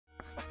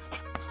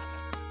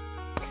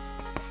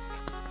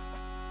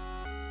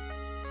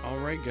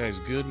Alright guys,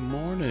 good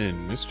morning.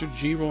 Mr.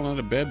 G rolling out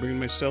of bed, bringing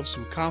myself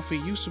some coffee,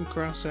 you some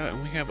Crossout,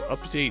 and we have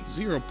update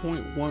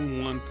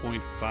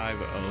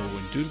 0.11.50.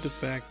 And due to the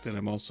fact that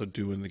I'm also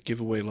doing the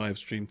giveaway live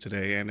stream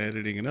today and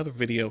editing another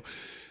video,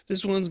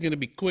 this one's going to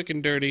be quick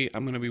and dirty.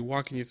 I'm going to be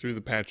walking you through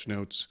the patch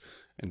notes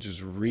and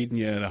just reading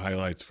you the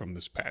highlights from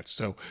this patch.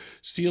 So,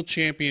 Seal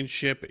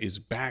Championship is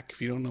back.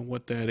 If you don't know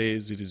what that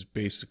is, it is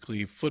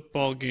basically a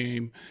football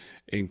game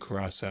in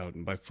Crossout.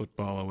 And by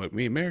football, what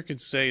we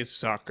Americans say is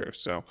soccer.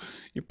 So,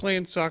 you're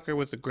playing soccer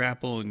with a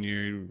grapple and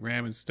you're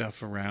ramming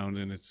stuff around,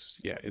 and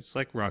it's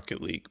like Rocket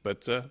League,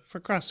 but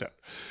for Crossout.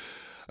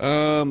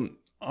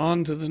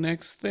 On to the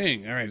next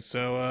thing. All right,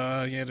 so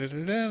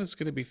it's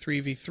going to be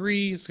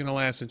 3v3. It's going to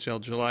last until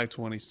July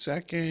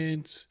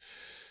 22nd.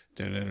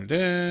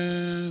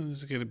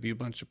 There's going to be a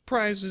bunch of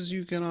prizes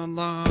you can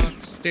unlock,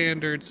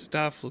 standard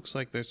stuff. Looks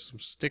like there's some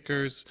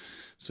stickers,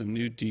 some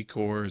new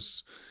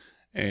decors,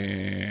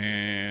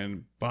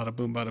 and bada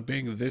boom, bada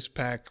bing. This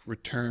pack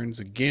returns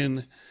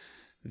again.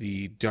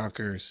 The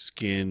Docker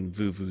Skin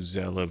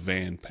Vuvuzela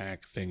Van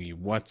Pack thingy.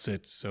 What's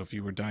it? So if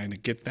you were dying to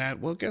get that,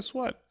 well, guess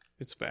what?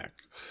 It's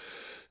back.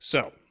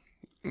 So,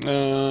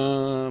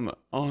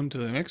 on to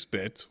the next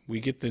bit. We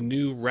get the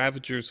new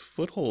Ravager's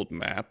Foothold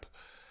map.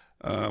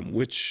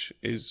 Which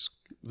is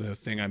the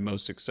thing I'm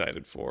most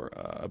excited for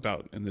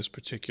about in this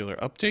particular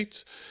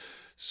update.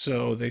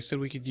 So they said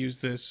we could use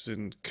this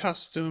in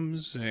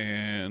customs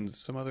and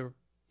some other,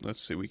 let's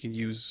see, we can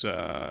use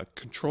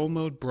control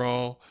mode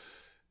brawl,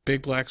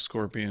 big black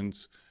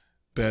scorpions,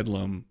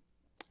 bedlam,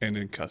 and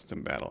in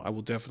custom battle. I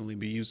will definitely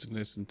be using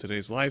this in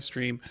today's live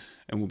stream,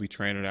 and we'll be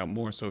trying it out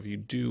more. So if you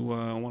do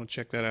want to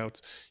check that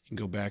out, you can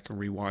go back and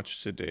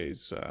rewatch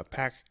today's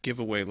pack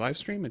giveaway live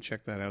stream and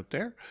check that out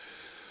there.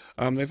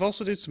 They've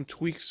also did some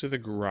tweaks to the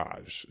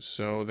garage.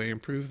 So they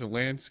improved the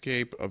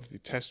landscape of the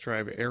test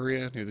drive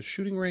area near the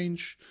shooting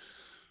range,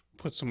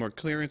 put some more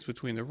clearance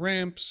between the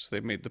ramps,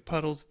 they made the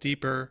puddles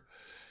deeper,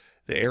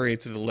 the area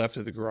to the left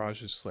of the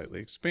garage is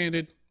slightly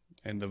expanded,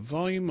 and the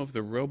volume of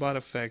the robot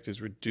effect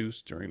is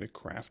reduced during the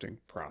crafting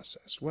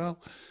process.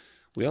 Well,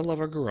 we all love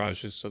our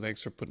garages, so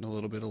thanks for putting a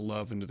little bit of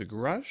love into the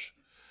garage.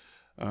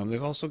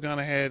 They've also gone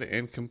ahead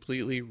and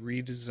completely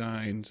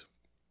redesigned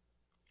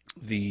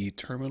the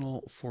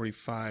Terminal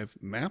 45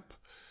 map.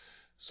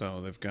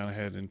 So they've gone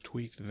ahead and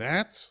tweaked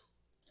that.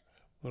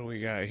 What do we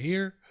got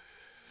here?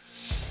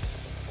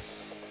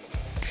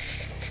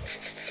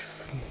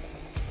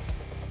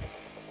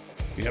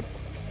 Yep,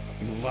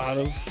 a lot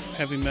of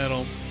heavy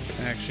metal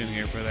action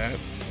here for that.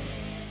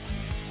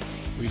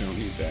 We don't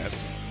need that.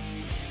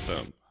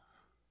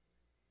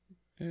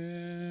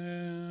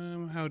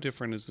 How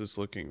different is this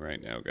looking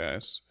right now,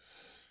 guys?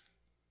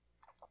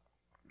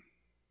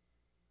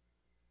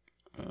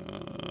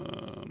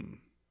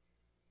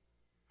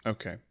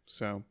 Okay,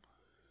 so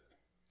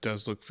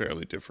does look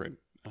fairly different.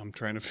 I'm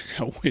trying to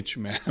figure out which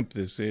map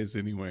this is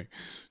anyway,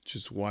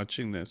 just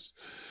watching this.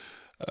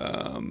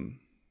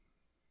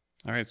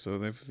 Alright, so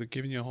they've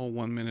given you a whole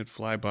 1 minute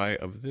flyby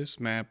of this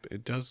map.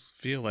 It does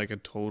feel like a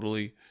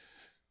totally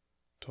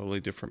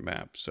different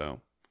map, so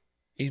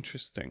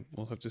interesting.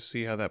 We'll have to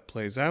see how that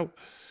plays out.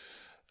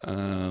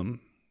 So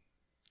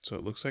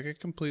it looks like a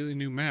completely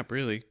new map,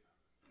 really.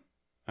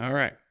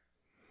 Alright.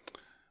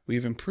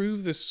 We've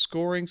improved the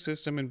scoring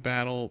system in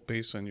battle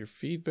based on your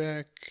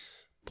feedback.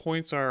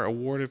 Points are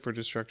awarded for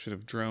destruction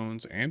of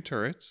drones and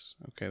turrets.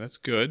 Okay, that's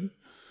good.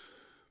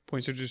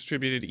 Points are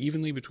distributed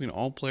evenly between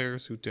all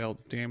players who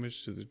dealt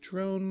damage to the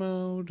drone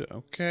mode.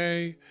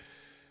 Okay.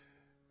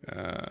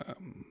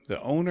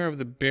 The owner of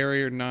the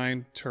Barrier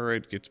 9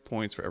 turret gets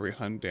points for every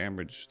 100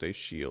 damage they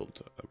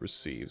shield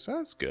receives.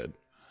 That's good.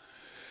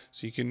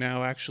 So you can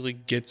now actually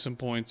get some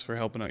points for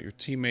helping out your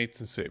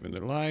teammates and saving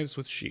their lives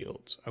with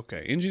shields.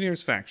 Okay,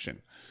 Engineers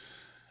Faction.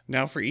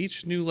 Now for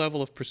each new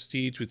level of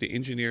prestige with the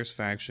Engineers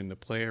Faction, the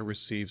player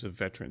receives a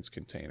Veterans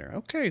Container.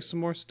 Okay, some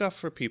more stuff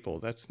for people.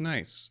 That's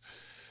nice.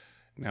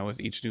 Now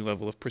with each new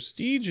level of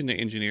prestige in the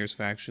Engineers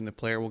Faction, the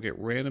player will get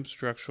random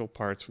structural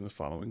parts from the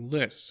following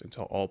list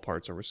until all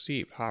parts are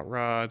received. Hot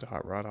rod,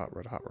 hot rod, hot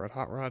rod, hot rod,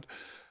 hot rod.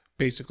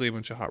 Basically a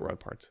bunch of hot rod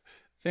parts.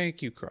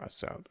 Thank you,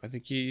 Crossout. I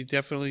think you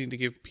definitely need to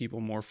give people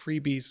more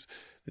freebies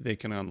that they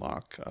can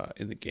unlock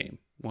in the game.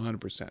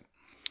 100%.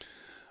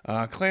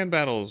 Clan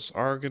battles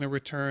are going to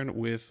return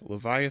with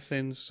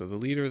Leviathans, so the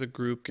leader of the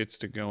group gets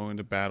to go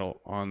into battle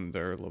on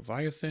their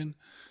Leviathan.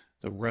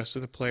 The rest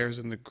of the players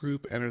in the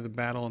group enter the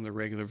battle on their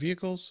regular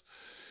vehicles.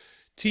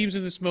 Teams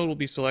in this mode will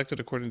be selected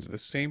according to the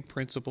same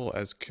principle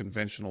as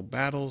conventional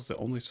battles. The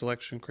only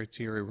selection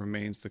criteria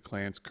remains the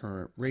clan's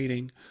current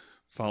rating.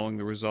 Following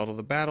the result of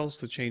the battles,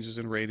 the changes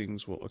in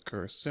ratings will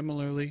occur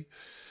similarly.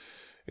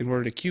 In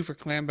order to queue for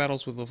clan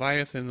battles with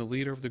Leviathan, the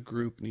leader of the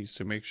group needs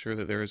to make sure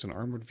that there is an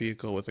armored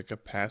vehicle with a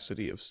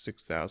capacity of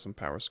 6,000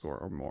 power score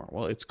or more.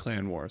 Well, it's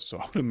Clan Wars, so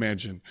I would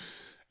imagine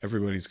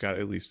everybody's got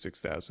at least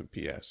 6,000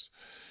 PS.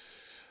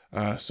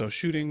 So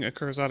shooting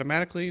occurs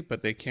automatically,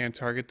 but they can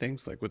target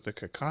things like with the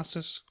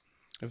Caucasus.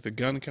 If the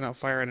gun cannot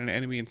fire at an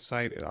enemy in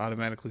sight, it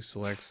automatically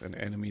selects an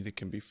enemy that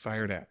can be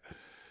fired at.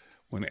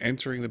 When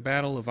entering the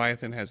battle,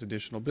 Leviathan has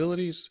additional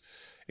abilities.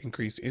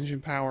 Increase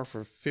engine power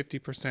for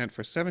 50%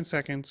 for 7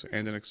 seconds,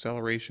 and an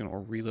acceleration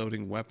or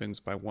reloading weapons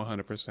by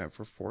 100%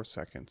 for 4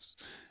 seconds.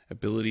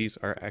 Abilities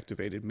are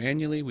activated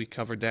manually. We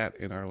covered that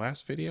in our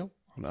last video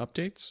on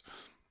updates.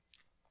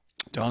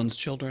 Dawn's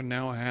children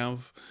now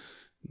have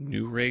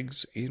new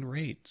rigs in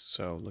raids,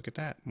 so look at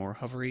that. More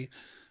hovery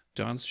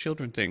Dawn's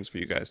children things for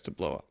you guys to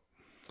blow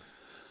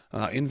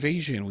up.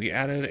 Invasion, we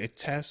added a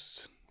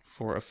test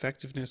for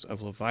effectiveness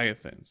of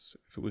Leviathans.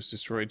 If it was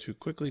destroyed too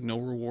quickly, no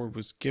reward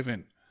was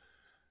given.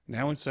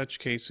 Now in such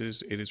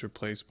cases, it is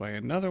replaced by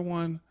another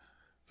one,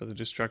 for the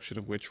destruction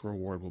of which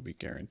reward will be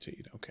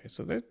guaranteed. Okay,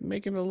 so they're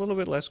making it a little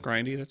bit less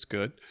grindy. That's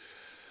good.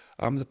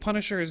 The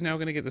Punisher is now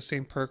going to get the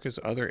same perk as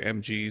other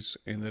MGs,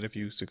 in that if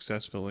you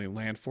successfully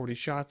land 40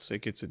 shots,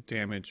 it gets a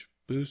damage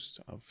boost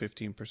of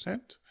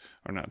 15%.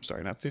 Or not, I'm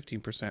sorry, not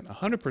 15%,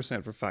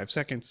 100% for 5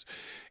 seconds.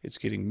 It's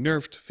getting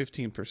nerfed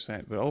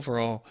 15%, but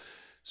overall,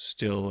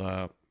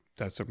 still,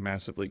 that's a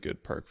massively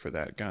good perk for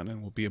that gun,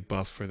 and will be a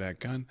buff for that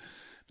gun.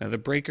 Now the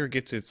Breaker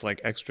gets its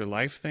like extra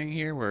life thing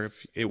here, where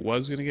if it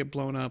was going to get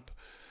blown up,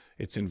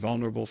 it's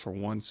invulnerable for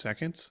 1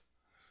 second.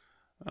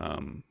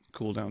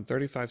 Cooldown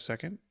 35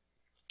 second.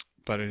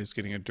 But it is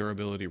getting a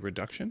durability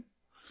reduction.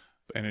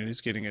 And it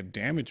is getting a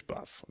damage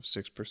buff of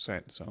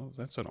 6%. So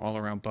that's an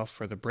all-around buff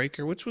for the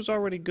Breaker, which was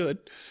already good.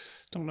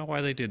 Don't know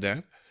why they did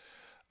that.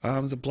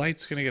 The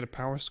Blight's going to get a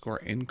power score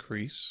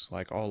increase,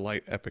 like all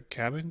light epic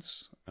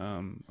cabins.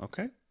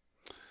 Okay.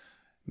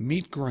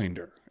 Meat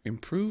Grinder.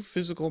 Improve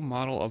physical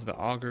model of the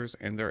augers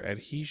and their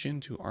adhesion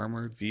to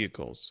armored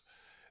vehicles.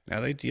 Now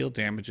they deal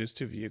damages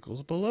to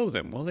vehicles below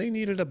them. Well, they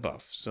needed a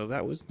buff, so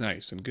that was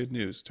nice and good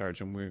news,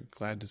 Tarjum. We're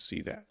glad to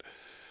see that.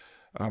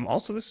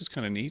 Also, this is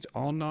kind of neat.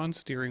 All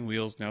non-steering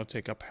wheels now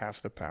take up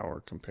half the power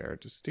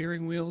compared to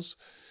steering wheels.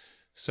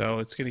 So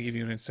it's going to give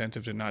you an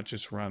incentive to not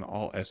just run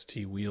all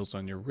ST wheels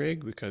on your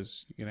rig,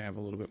 because you're going to have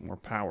a little bit more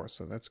power.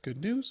 So that's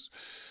good news.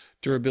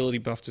 Durability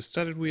buff to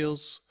studded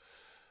wheels.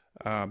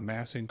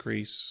 Mass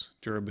increase,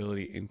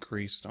 durability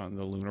increased on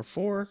the Lunar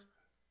 4.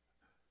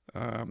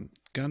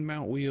 Gun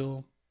mount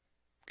wheel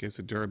gets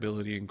a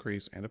durability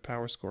increase and a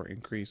power score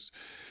increase.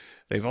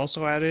 They've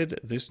also added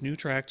this new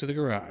track to the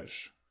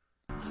garage.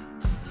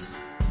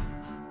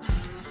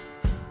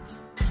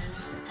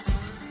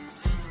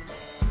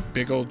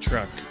 Big old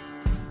truck.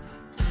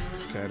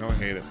 Okay, I don't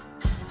hate it.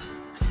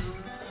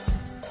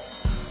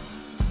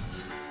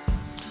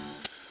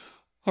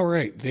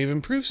 Alright, they've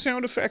improved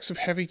sound effects of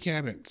heavy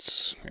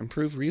cabins,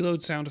 improved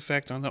reload sound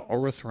effect on the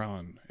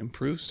Orathron,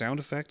 improved sound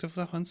effect of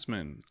the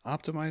Huntsman,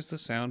 optimized the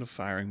sound of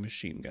firing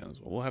machine guns.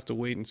 Well, we'll have to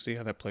wait and see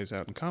how that plays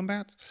out in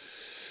combat.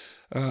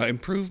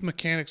 Improved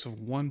mechanics of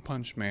One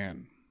Punch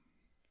Man.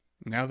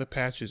 Now the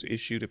patch is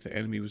issued if the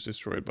enemy was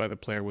destroyed by the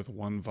player with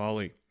one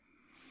volley.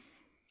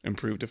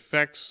 Improved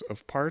effects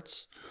of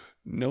parts,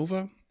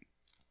 Nova,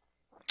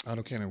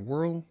 Autocannon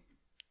Whirl,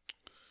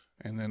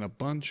 and then a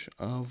bunch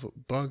of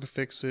bug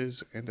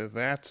fixes, and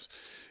that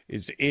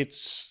is it.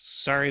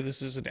 Sorry,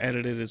 this isn't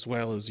edited as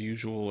well as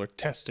usual or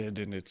tested,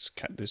 and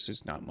this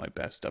is not my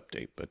best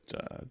update, but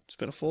it's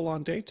been a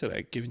full-on day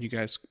today, giving you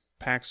guys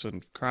packs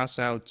and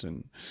crossouts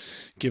and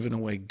giving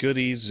away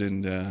goodies,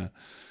 and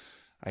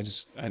I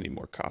need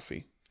more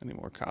coffee. I need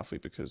more coffee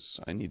because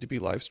I need to be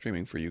live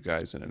streaming for you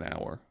guys in an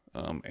hour.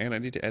 And I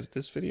need to edit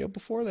this video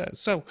before that.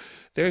 So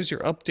there's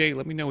your update.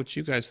 Let me know what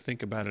you guys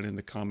think about it in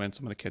the comments.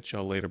 I'm going to catch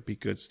y'all later. Be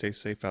good. Stay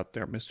safe out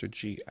there. Mr.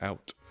 G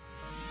out.